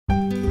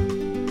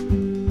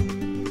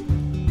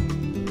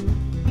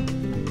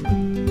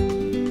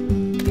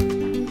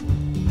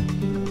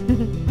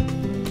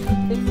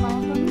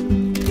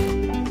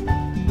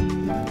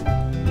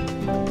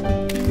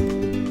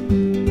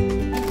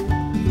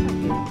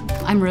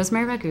I'm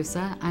Rosemary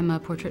Ragusa. I'm a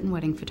portrait and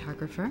wedding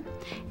photographer,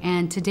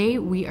 and today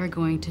we are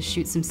going to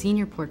shoot some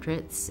senior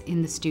portraits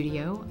in the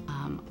studio,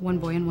 one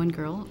boy and one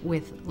girl,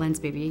 with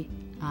Lensbaby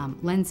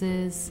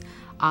lenses,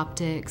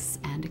 optics,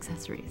 and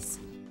accessories.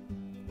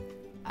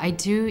 I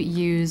do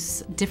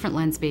use different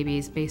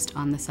Lensbabys based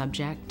on the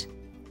subject.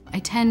 I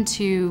tend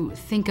to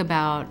think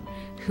about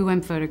who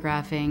I'm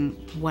photographing,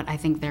 what I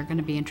think they're going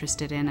to be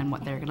interested in and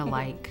what they're going to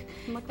like,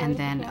 and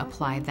then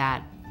apply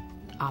that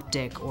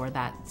optic or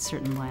that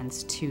certain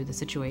lens to the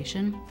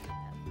situation.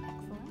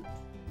 Excellent.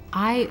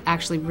 I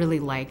actually really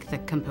like the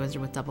composer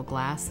with double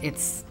glass.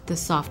 It's the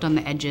soft on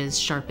the edges,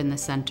 sharp in the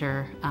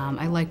center.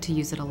 I like to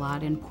use it a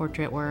lot in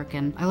portrait work,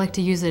 and I like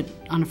to use it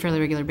on a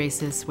fairly regular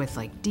basis with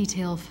like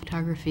detail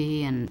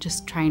photography and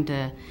just trying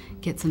to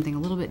get something a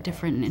little bit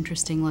different and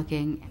interesting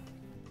looking.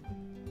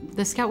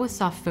 The Scout with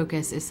soft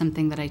focus is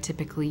something that I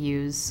typically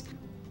use.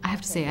 I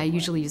have to say, I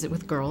usually use it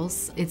with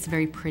girls. It's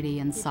very pretty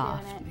and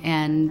soft.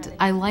 And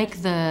I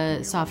like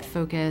the soft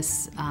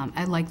focus.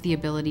 I like the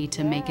ability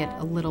to make it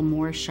a little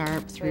more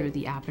sharp through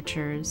the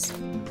apertures.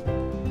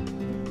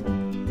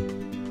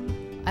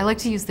 I like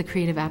to use the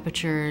creative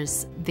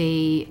apertures.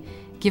 They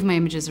give my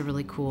images a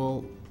really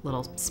cool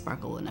little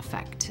sparkle and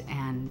effect.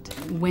 And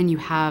when you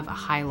have a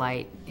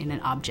highlight in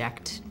an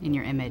object in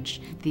your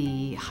image,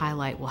 the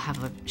highlight will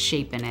have a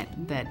shape in it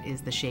that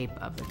is the shape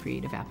of the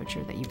creative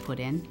aperture that you put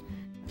in.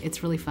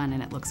 It's really fun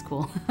and it looks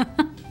cool.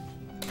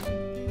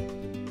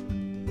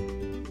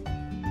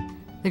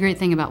 The great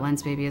thing about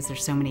Lensbaby is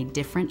there's so many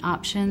different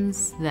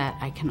options that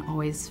I can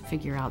always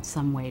figure out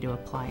some way to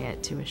apply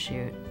it to a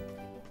shoot.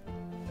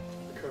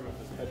 The curve of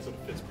his head sort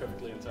of fits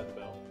perfectly inside the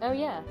bell. Oh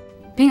yeah.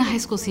 Being a high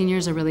school senior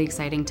is a really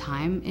exciting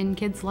time in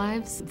kids'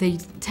 lives. They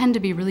tend to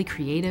be really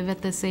creative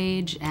at this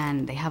age,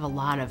 and they have a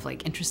lot of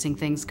interesting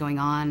things going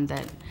on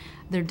that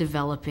they're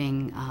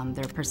developing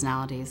their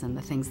personalities and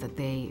the things that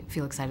they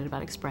feel excited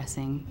about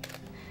expressing.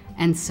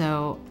 And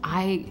so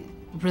I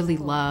really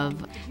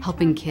love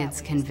helping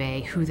kids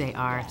convey who they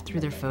are through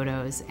their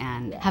photos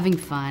and having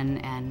fun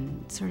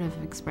and sort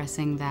of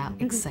expressing that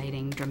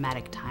exciting,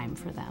 dramatic time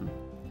for them.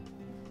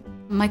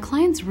 My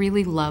clients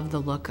really love the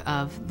look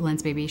of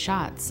Lensbaby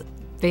shots.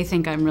 They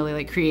think I'm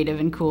really creative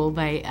and cool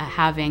by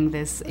having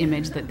this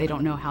image that they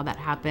don't know how that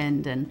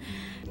happened, and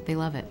they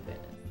love it.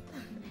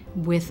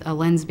 With a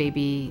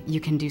Lensbaby, you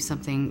can do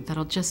something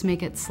that'll just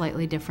make it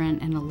slightly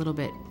different and a little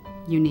bit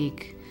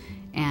unique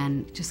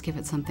and just give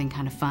it something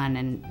kind of fun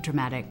and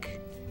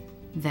dramatic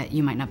that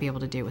you might not be able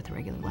to do with a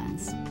regular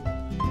lens.